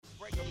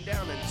Break them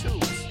down in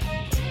twos.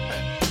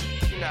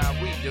 You know how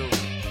we do.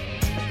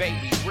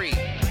 Baby Reed.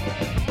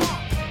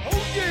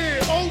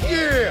 Oh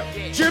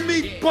yeah.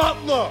 Jimmy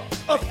Butler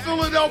of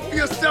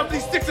Philadelphia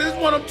 76ers. This is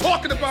what I'm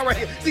talking about right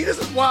here. See, this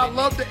is why I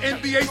love the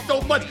NBA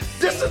so much.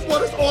 This is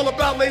what it's all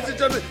about, ladies and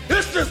gentlemen.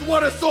 This is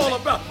what it's all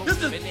about.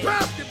 This is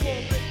basketball.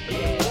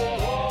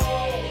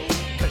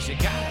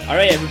 All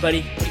right,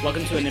 everybody.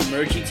 Welcome to an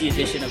emergency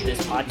edition of this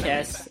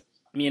podcast.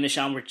 Me and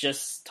Nishan were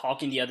just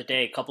talking the other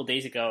day, a couple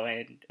days ago,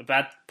 and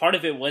part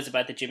of it was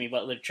about the Jimmy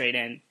Butler trade,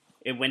 and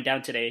it went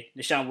down today.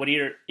 Nishan, what are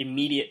your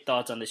immediate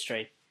thoughts on this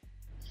trade?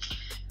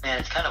 Man,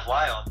 it's kind of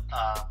wild.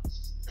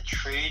 The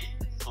trade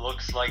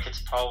looks like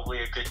it's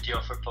probably a good deal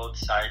for both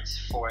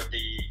sides for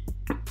the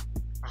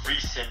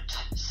recent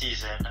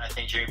season. I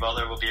think Jimmy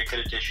Butler will be a good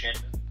addition.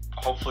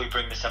 Hopefully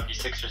bring the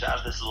 76ers out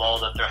of this lull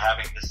that they're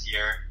having this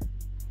year.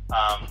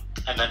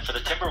 And then for the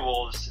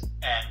Timberwolves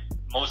and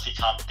mostly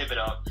Tom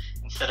Thibodeau,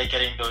 instead of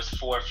getting those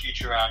 4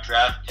 future round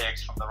draft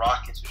picks from the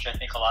Rockets, which I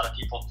think a lot of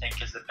people think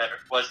was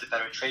the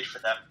better trade for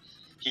them,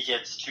 he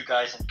gets 2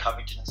 guys in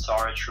Covington and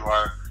Saric who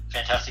are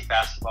fantastic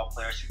basketball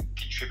players who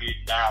contribute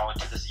now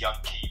to this young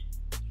team.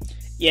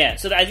 Yeah,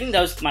 so I think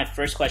that was my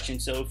first question.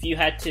 So if you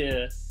had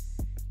to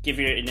give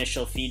your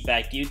initial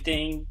feedback, do you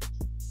think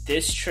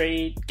this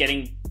trade,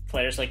 getting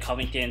players like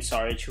Covington and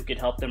Saric who could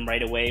help them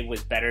right away,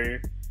 was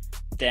better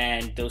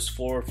than those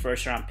 4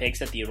 first-round picks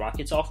that the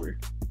Rockets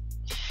offered?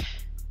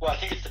 Well, I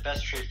think it's the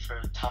best trade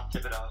for Tom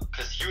Thibodeau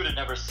because he would have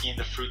never seen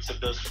the fruits of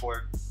those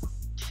four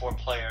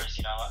players.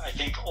 You know, I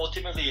think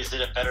ultimately, is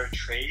it a better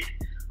trade?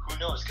 Who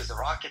knows? Because the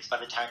Rockets, by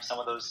the time some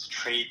of those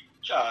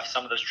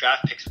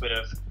draft picks would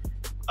have,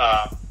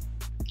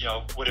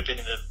 would have been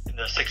in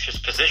the Sixers'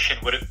 position,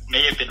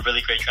 may have been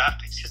really great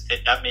draft picks because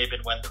that may have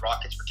been when the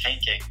Rockets were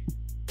tanking.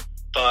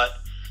 But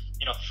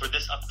for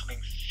this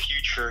upcoming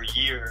future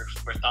year,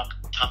 where Tom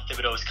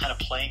Thibodeau is kind of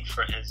playing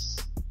for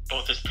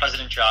both his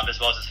president job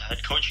as well as his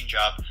head coaching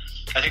job,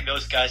 I think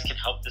those guys can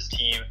help this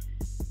team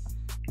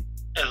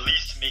at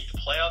least make the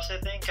playoffs. I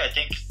think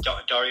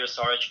Dario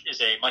Saric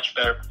is a much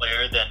better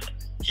player than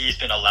he's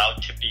been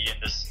allowed to be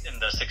in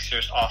the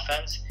Sixers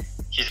offense.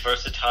 He's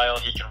versatile.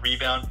 He can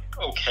rebound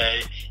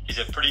okay. He's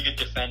a pretty good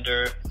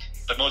defender,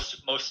 but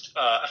most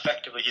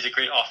effectively, he's a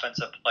great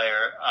offensive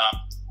player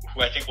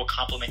who I think will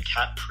complement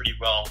Cat pretty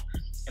well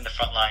in the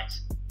front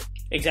lines.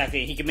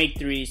 Exactly. He can make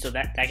threes, so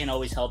that can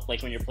always help,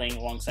 like when you're playing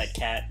alongside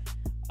Cat.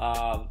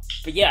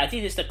 But yeah, I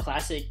think it's the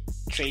classic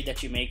trade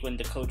that you make when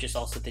the coach is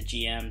also the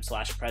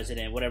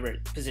GM/president, whatever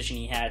position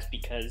he has,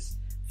 because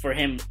for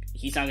him,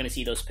 he's not going to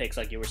see those picks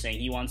like you were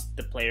saying. He wants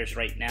the players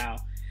right now.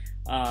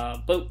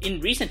 But in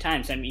recent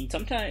times, I mean,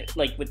 sometimes,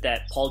 like with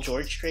that Paul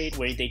George trade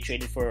where they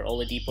traded for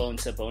Oladipo and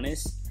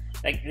Sabonis,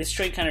 like this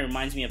trade kind of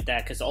reminds me of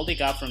that because all they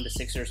got from the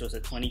Sixers was a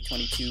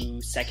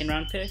 2022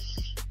 second-round pick.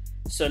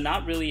 So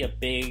not really a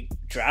big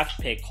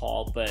draft pick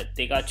haul, but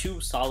they got 2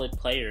 solid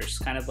players,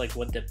 kind of like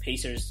what the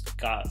Pacers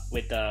got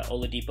with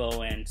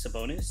Oladipo and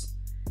Sabonis.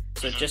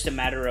 So it's just a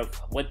matter of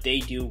what they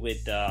do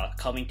with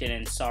Covington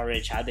and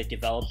Saric, how they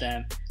develop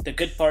them. The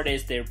good part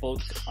is they're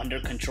both under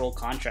control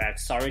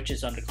contracts. Saric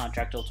is under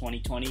contract till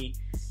 2020,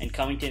 and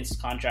Covington's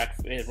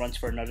contract runs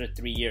for another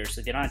 3 years.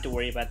 So they don't have to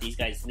worry about these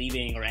guys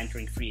leaving or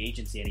entering free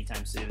agency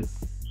anytime soon.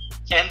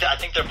 And I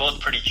think they're both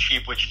pretty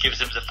cheap, which gives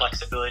them the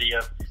flexibility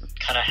of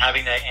kind of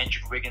having that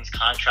Andrew Wiggins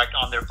contract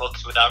on their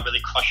books without really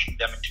crushing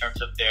them in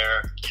terms of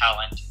their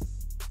talent.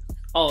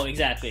 Oh,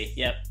 exactly.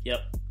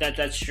 Yep.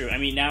 That's true. I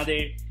mean, now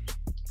they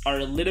are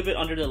a little bit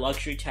under the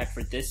luxury tax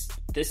for this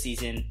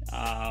season,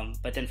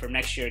 but then for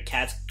next year,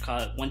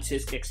 once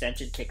his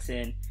extension kicks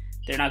in,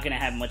 they're not going to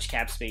have much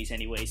cap space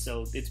anyway,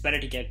 so it's better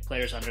to get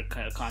players under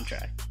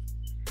contract.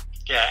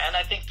 Yeah, and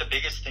I think the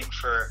biggest thing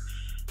for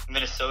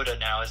Minnesota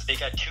now is they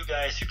got 2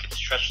 guys who can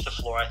stretch the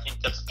floor. I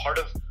think that's part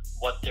of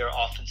what their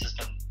offense has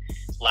been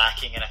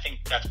lacking, and I think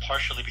that's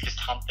partially because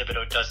Tom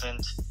Thibodeau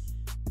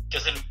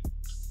doesn't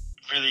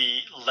really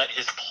let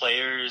his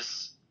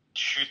players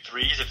shoot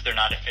threes if they're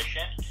not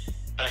efficient.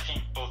 But I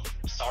think both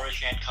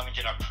Saric and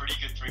Covington are pretty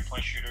good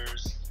 3-point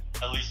shooters,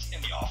 at least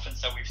in the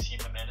offense that we've seen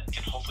them in, and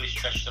can hopefully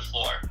stretch the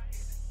floor.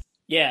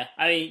 Yeah,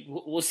 I mean,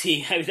 we'll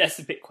see. I mean, that's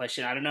the big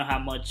question. I don't know how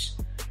much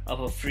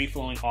of a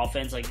free-flowing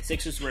offense, like the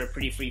Sixers were a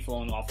pretty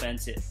free-flowing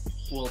offense,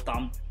 will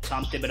Tom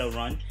Thibodeau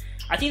run.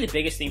 I think the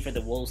biggest thing for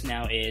the Wolves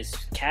now is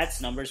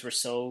Cat's numbers were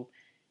so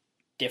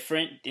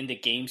different in the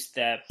games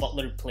that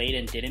Butler played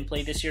and didn't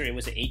play this year. It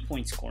was an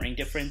 8-point scoring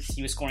difference.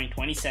 He was scoring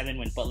 27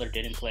 when Butler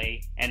didn't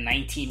play and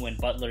 19 when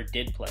Butler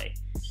did play.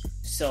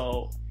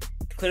 So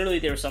clearly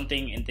there was an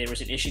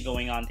issue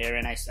going on there,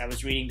 and I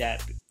was reading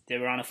that they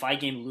were on a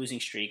 5-game losing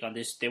streak on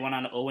this. They went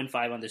on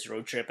 0-5 on this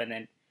road trip, and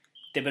then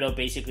Thibodeau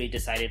basically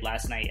decided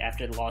last night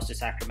after the loss to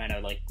Sacramento,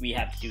 like, we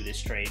have to do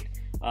this trade.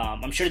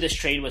 I'm sure this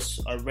trade was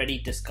already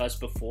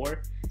discussed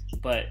before,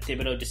 but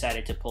Thibodeau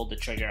decided to pull the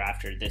trigger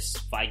after this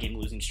 5-game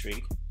losing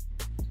streak.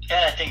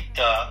 And I think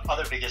the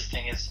other biggest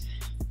thing is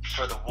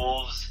for the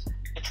Wolves,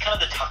 it's kind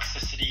of the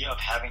toxicity of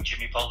having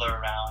Jimmy Butler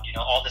around.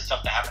 All the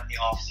stuff that happened in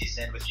the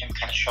offseason with him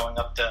kind of showing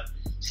up the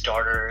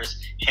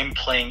starters, him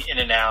playing in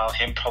and out,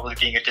 him probably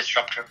being a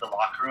disruptor of the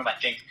locker room. I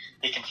think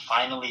they can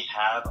finally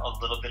have a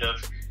little bit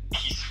of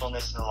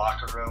peacefulness in the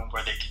locker room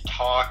where they can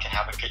talk and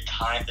have a good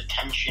time. The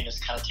tension is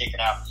kind of taken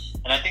out.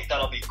 And I think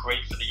that'll be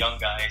great for the young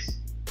guys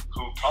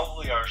who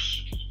probably are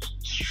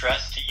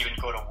stressed to even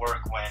go to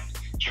work when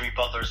Jimmy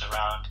Butler's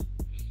around.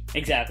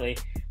 Exactly.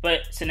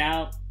 But so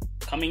now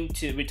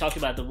we talked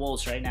about the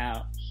Wolves right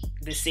now.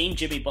 The same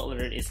Jimmy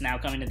Butler is now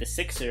coming to the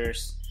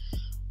Sixers,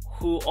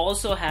 who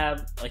also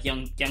have a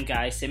young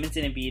guy, Simmons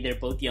and Embiid. They're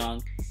both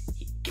young.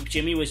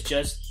 Jimmy was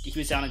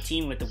on a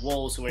team with the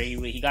Wolves where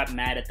he got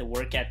mad at the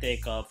work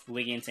ethic of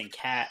Wiggins and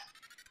Cat.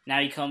 Now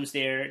he comes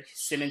there,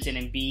 Simmons and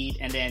Embiid,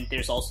 and then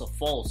there's also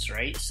Fultz,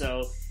 right?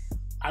 So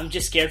I'm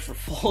just scared for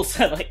Fultz.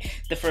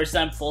 Like the first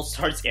time Fultz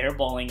starts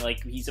airballing,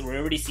 we're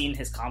already seeing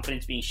his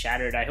confidence being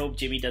shattered. I hope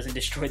Jimmy doesn't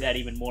destroy that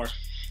even more.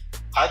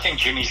 I think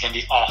Jimmy's going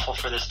to be awful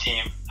for this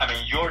team. I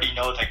mean, you already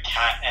know that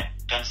Kat and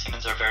Ben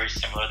Simmons are very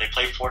similar. They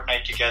play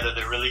Fortnite together.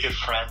 They're really good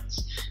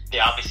friends. They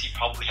obviously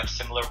probably have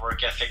similar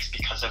work ethics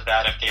because of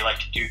that if they like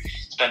to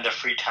spend their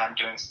free time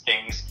doing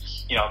things.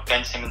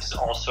 Ben Simmons is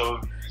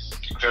also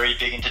very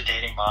big into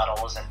dating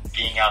models and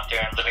being out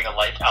there and living a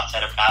life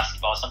outside of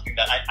basketball, something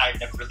that I've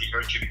never really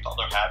heard Jimmy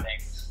Butler having.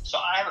 So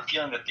I have a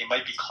feeling that they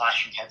might be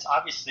clashing heads.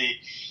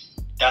 Obviously,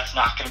 that's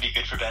not going to be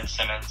good for Ben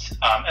Simmons.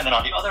 And then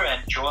on the other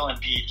end, Joel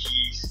Embiid,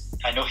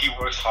 I know he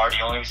works hard.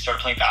 He only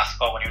started playing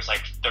basketball when he was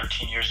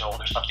 13 years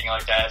old or something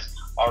like that. He's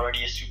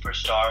already a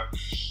superstar.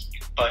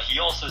 But he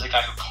also is a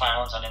guy who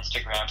clowns on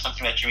Instagram,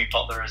 something that Jimmy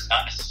Butler is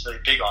not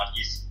necessarily big on.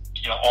 He's,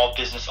 all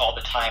business all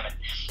the time. And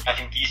I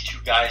think these two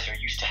guys are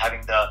used to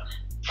having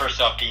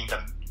first off, being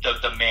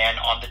the man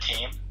on the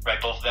team, right?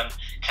 Both of them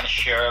kind of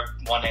share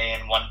 1A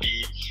and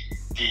 1B,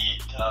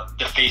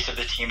 the face of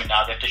the team, and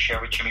now they have to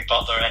share with Jimmy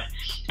Butler. And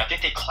I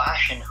think they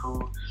clash in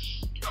who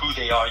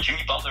they are.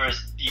 Jimmy Butler is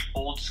the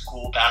old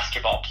school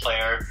basketball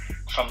player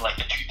from the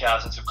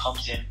 2000s who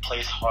comes in,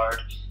 plays hard,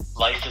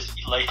 life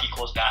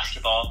equals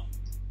basketball.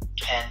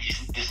 And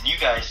these new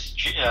guys,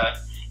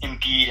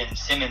 Embiid and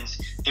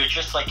Simmons, they're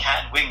just like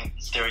Cat and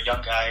Wiggins. They're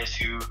young guys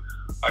who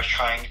are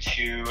trying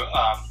to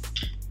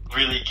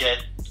really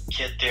get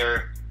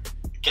their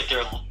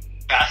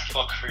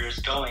basketball careers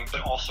going,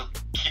 but also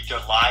keep their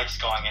lives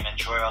going and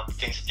enjoy all the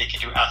things that they can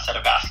do outside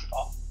of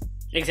basketball.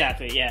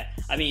 Exactly. Yeah.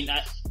 I mean,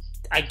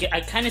 I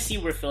kind of see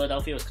where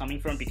Philadelphia was coming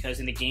from, because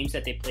in the games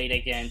that they played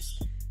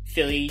against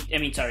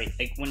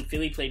when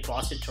Philly played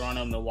Boston,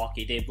 Toronto, and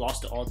Milwaukee, they've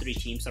lost to all three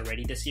teams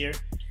already this year.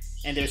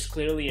 And there's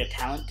clearly a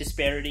talent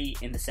disparity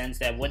in the sense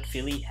that what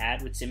Philly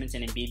had with Simmons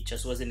and Embiid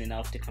just wasn't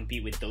enough to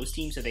compete with those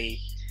teams, so they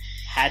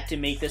had to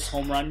make this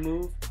home run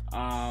move.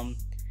 And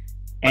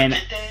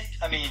did they?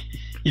 I mean,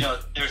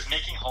 there's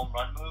making home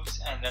run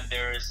moves, and then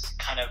there's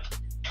kind of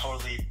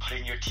totally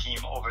putting your team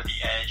over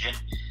the edge. And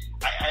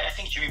I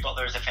think Jimmy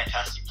Butler is a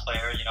fantastic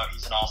player.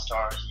 He's an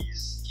all-star.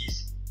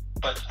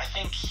 But I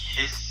think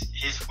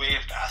his way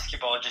of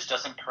basketball just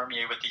doesn't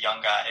permeate with the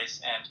young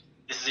guys. And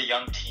this is a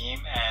young team,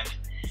 and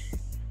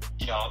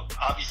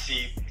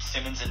obviously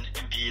Simmons and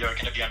Embiid are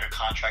going to be under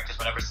contract, because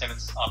whenever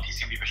Simmons is up, he's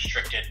going to be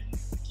restricted.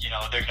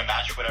 They're going to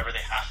match whatever they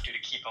have to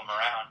keep him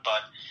around.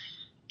 But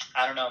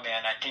I don't know,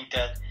 man. I think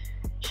that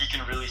he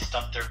can really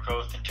stunt their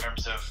growth in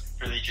terms of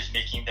really just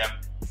making them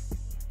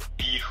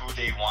be who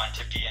they want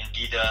to be and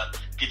be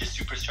the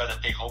superstar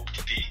that they hope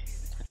to be.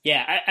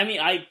 Yeah, I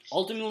mean, I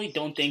ultimately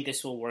don't think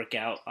this will work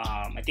out.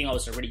 I think I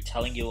was already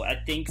telling you, I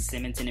think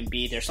Simmons and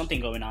Embiid, there's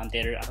something going on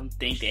there. I don't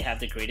think they have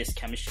the greatest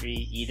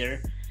chemistry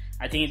either.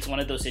 I think it's one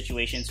of those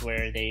situations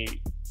where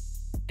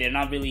they're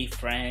not really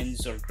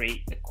friends or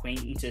great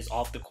acquaintances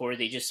off the court.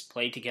 They just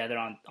play together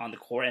on the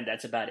court, and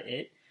that's about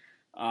it.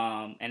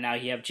 And now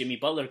you have Jimmy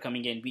Butler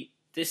coming in.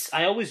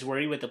 I always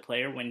worry with a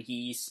player when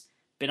he's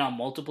been on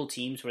multiple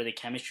teams where the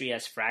chemistry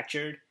has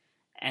fractured,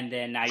 and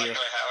then now you're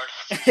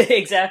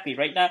exactly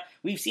right now.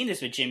 We've seen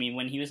this with Jimmy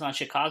when he was on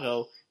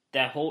Chicago.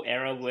 That whole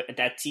era,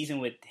 that season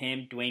with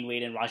him, Dwayne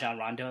Wade, and Rajon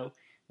Rondo,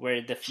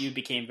 where the feud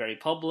became very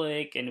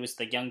public, and it was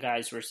the young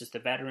guys versus the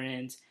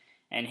veterans,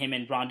 and him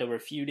and Rondo were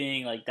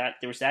feuding like that.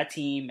 There was that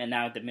team, and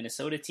now the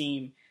Minnesota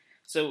team.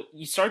 So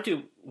you start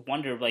to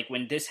wonder,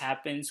 when this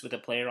happens with a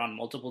player on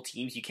multiple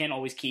teams, you can't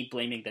always keep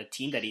blaming the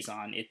team that he's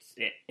on.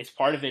 It's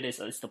part of it is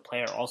the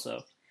player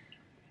also.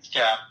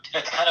 Yeah,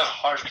 it's kind of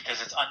harsh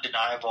because it's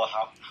undeniable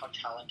how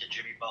talented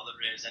Jimmy Butler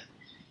is, and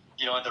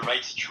in the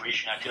right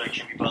situation, I feel like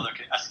Jimmy Butler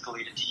could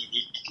escalate a team.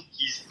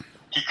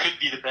 He could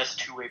be the best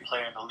two-way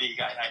player in the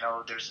league. I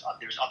know there's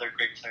other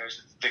great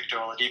players with Victor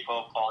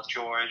Oladipo, Paul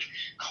George,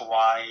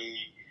 Kawhi,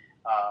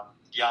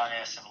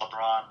 Giannis, and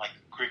LeBron,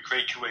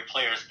 great two-way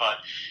players, but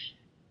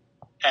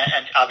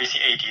and obviously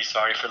AD.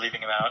 Sorry for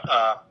leaving him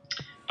out,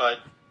 but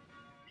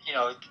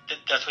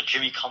that's what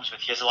Jimmy comes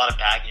with. He has a lot of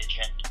baggage,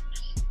 and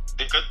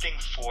the good thing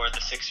for the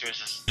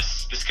Sixers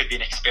is this could be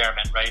an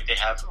experiment, right? They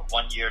have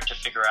 1 year to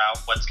figure out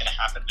what's going to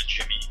happen with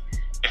Jimmy,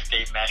 if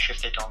they mesh,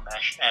 if they don't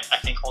mesh. And I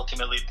think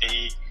ultimately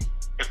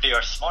if they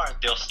are smart,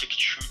 they'll stick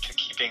true to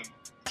keeping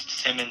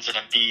Simmons and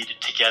Embiid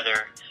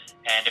together,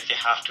 and if they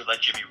have to,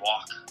 let Jimmy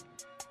walk.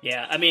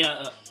 Yeah, I mean,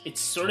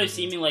 it's sort of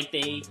seeming like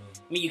they.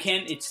 I mean, you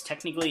can't. It's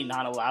technically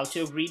not allowed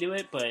to agree to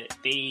it, but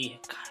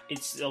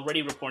it's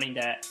already reporting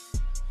that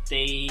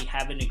they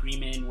have an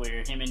agreement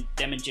where them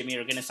and Jimmy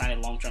are going to sign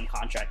a long-term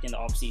contract in the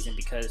offseason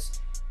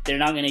because they're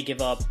not going to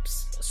give up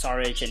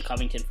Saric and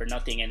Covington for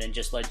nothing and then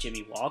just let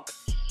Jimmy walk.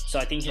 So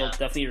I think he'll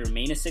definitely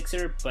remain a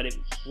Sixer, but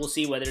we'll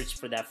see whether it's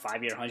for that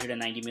 5-year,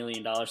 $190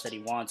 million that he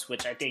wants,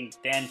 which I think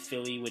then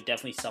Philly would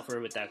definitely suffer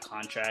with that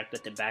contract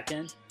at the back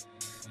end.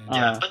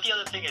 Yeah, but the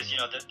other thing is,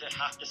 that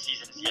half the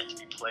season is yet to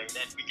be played,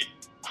 and we could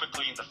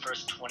quickly in the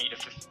first 20 to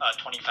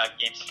 25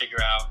 games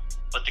figure out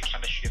what the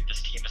chemistry of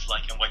this team is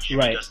like and what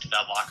Jimmy does to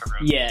that locker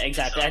room. Yeah,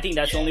 exactly. So, I think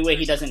that's the only way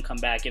he doesn't come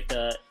back. If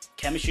the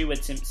chemistry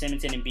with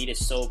Simmons and Embiid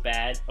is so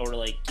bad, or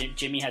like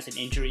Jimmy has an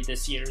injury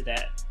this year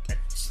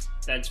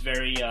that's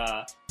very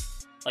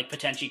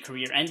potentially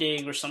career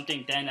ending or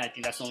something, then I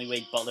think that's the only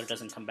way Butler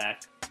doesn't come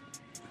back.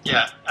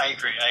 Yeah, I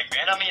agree.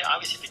 And I mean,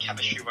 obviously the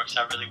chemistry works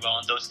out really well,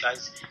 and those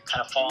guys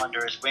kind of fall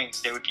under his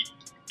wings. It would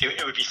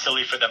be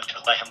silly for them to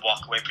let him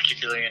walk away,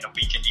 particularly in a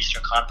weakened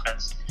Eastern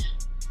Conference.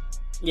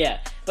 Yeah,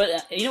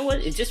 but you know what?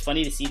 It's just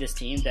funny to see this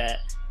team that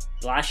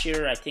last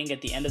year, I think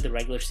at the end of the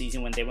regular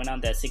season when they went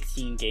on that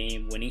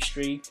 16-game winning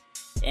streak,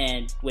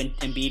 and when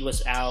Embiid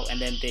was out, and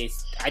then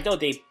I thought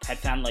they had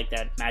found like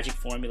that magic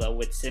formula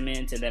with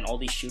Simmons and then all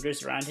these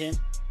shooters around him,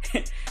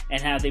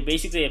 and how they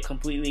basically have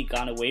completely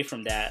gone away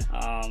from that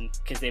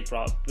because they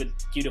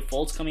due to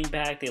Fultz coming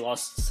back, they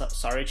lost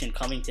Saric and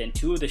Covington,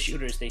 two of the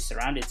shooters they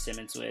surrounded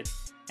Simmons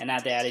with, and now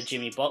they added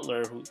Jimmy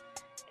Butler,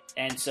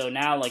 and so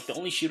now like the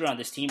only shooter on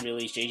this team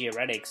really is JJ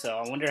Redick. So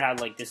I wonder how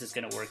like this is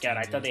going to work out.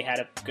 I thought they had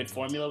a good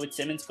formula with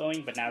Simmons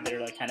going, but now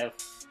they're like kind of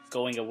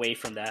going away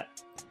from that.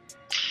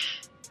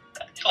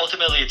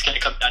 Ultimately, it's going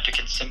to come down to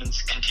can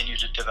Simmons continue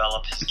to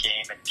develop his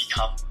game and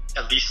become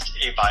at least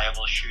a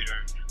viable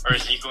shooter, or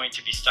is he going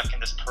to be stuck in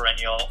this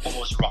perennial,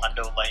 almost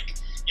Rondo-like?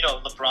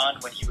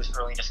 LeBron, when he was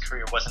early in his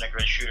career, wasn't a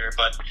great shooter,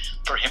 but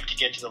for him to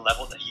get to the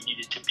level that he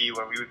needed to be,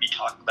 where we would be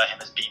talking about him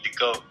as being the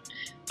GOAT,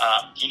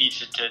 he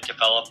needed to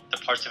develop the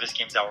parts of his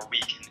games that were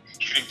weak, and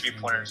shooting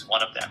three-pointers is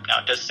one of them.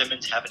 Now, does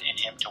Simmons have it in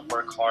him to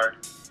work hard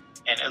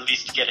and at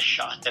least get a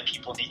shot that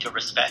people need to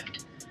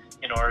respect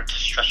in order to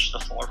stretch the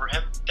floor for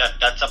him?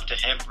 That's up to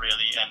him,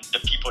 really, and the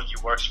people he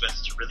works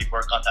with to really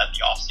work on that in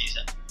the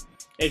off-season.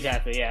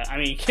 Exactly, yeah. I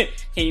mean, can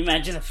you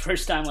imagine the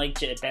first time like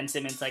Ben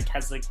Simmons like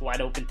has like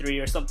wide open three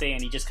or something,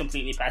 and he just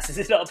completely passes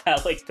it up, how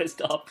like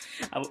pissed off,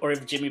 or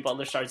if Jimmy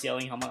Butler starts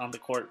yelling him on the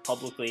court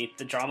publicly,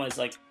 the drama is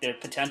like their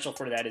potential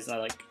for that is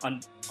like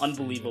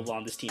unbelievable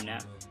on this team now.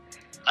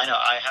 I know.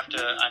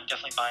 I'm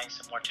definitely buying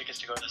some more tickets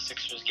to go to the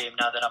Sixers game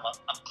now that I'm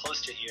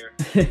close to here,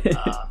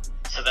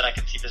 so that I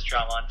can see this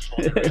drama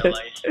unfold in real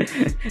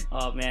life.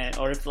 Oh man!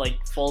 Or if like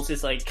Fultz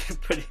is like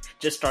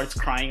just starts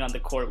crying on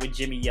the court with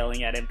Jimmy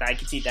yelling at him, I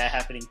can see that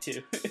happening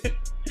too.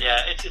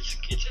 Yeah,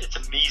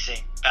 it's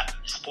amazing.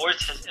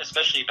 Sports,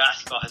 especially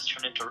basketball, has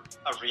turned into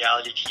a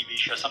reality TV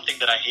show. Something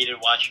that I hated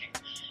watching,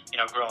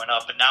 growing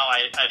up, but now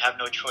I have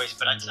no choice.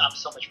 But I'm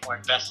so much more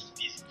invested in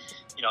these.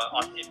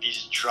 In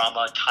these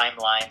drama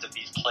timelines of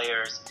these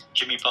players.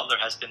 Jimmy Butler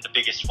has been the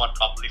biggest one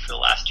probably for the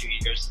last 2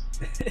 years.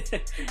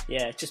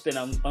 Yeah, it's just been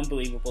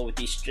unbelievable with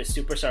these just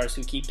superstars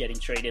who keep getting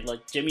traded.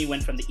 Like Jimmy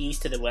went from the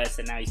East to the West,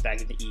 and now he's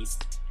back in the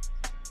East.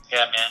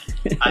 Yeah,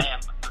 man. I am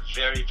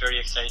very, very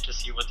excited to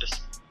see what this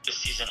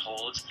season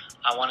holds.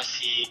 I want to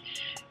see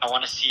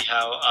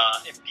how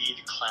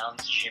Embiid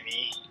clowns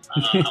Jimmy.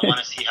 I want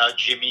to see how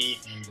Jimmy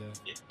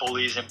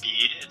bullies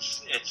Embiid.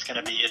 It's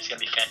gonna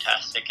be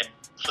fantastic. And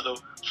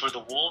for the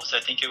Wolves, I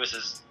think it was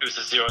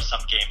a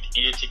zero-sum game.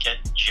 They needed to get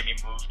Jimmy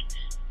moved,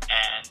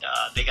 and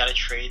they got a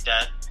trade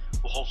that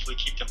will hopefully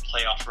keep them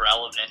playoff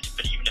relevant.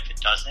 But even if it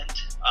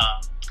doesn't,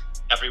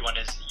 everyone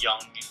is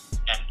young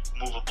and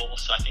movable,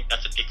 so I think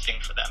that's a big thing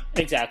for them.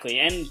 Exactly,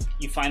 and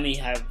you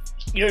finally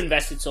you're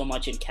invested so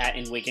much in Cat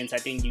and Wiggins. I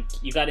think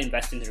you got to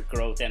invest in their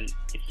growth, and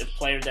if the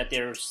player that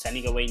they're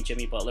sending away in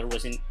Jimmy Butler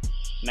wasn't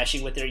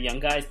meshing with their young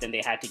guys, then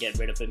they had to get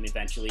rid of him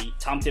eventually.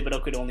 Tom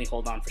Thibodeau could only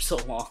hold on for so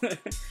long.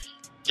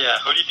 Yeah,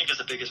 who do you think is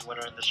the biggest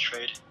winner in this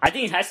trade? I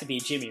think it has to be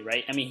Jimmy,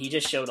 right? I mean, he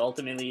just showed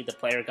ultimately the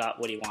player got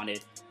what he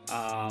wanted.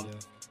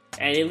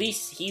 And at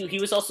least he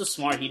was also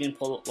smart. He didn't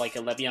pull like a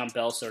Le'Veon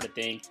Bell sort of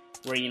thing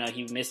where,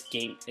 he missed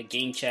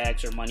game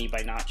checks or money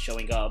by not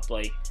showing up.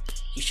 Like,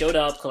 he showed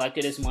up,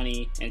 collected his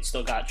money, and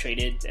still got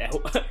traded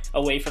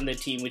away from the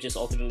team, which is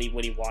ultimately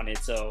what he wanted.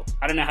 So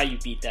I don't know how you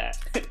beat that.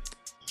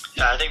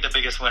 Yeah, I think the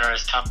biggest winner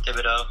is Tom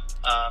Thibodeau.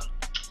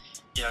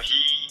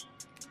 He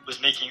was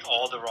making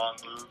all the wrong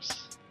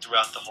moves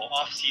throughout the whole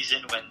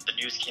offseason when the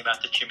news came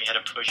out that Jimmy had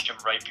approached him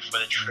right before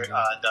the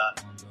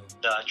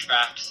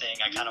draft saying,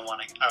 I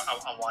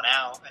want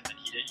out, and then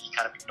he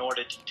kind of ignored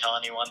it, didn't tell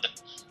anyone. Then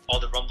all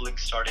the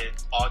rumblings started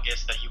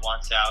August that he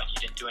wants out, and he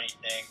didn't do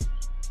anything.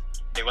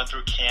 They went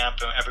through camp,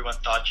 and everyone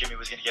thought Jimmy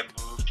was going to get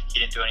moved. He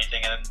didn't do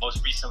anything, and then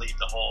most recently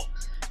the whole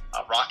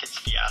Rockets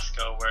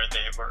fiasco where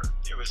it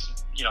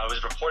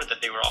was reported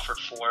that they were offered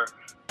four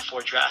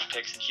draft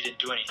picks, and he didn't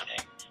do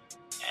anything.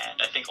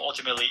 And I think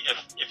ultimately,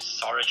 if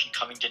Saric and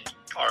Covington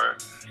are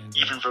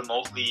even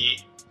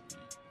remotely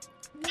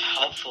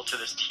helpful to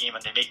this team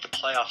and they make the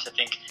playoffs, I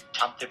think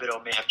Tom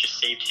Thibodeau may have just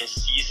saved his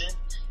season,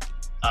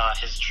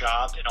 his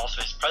job, and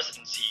also his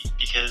presidency,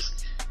 because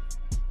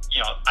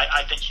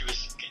I think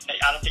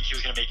I don't think he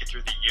was going to make it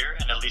through the year,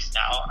 and at least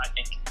now I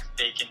think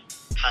they can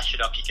patch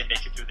it up. He can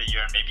make it through the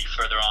year and maybe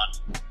further on.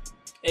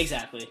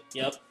 Exactly.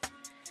 Yep.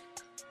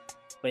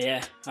 But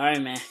yeah, all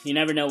right, man. You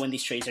never know when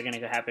these trades are going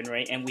to happen,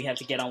 right? And we have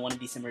to get on one of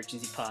these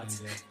emergency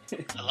pods.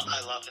 I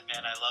love it,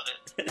 man. I love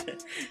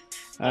it.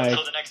 All right.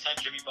 Until the next time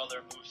Jimmy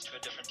Butler moves to a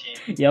different team.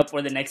 Yep,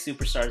 or the next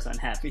superstar is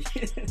unhappy.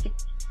 All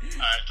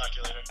right, talk to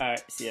you later. All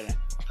right, see you, man.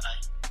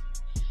 Bye.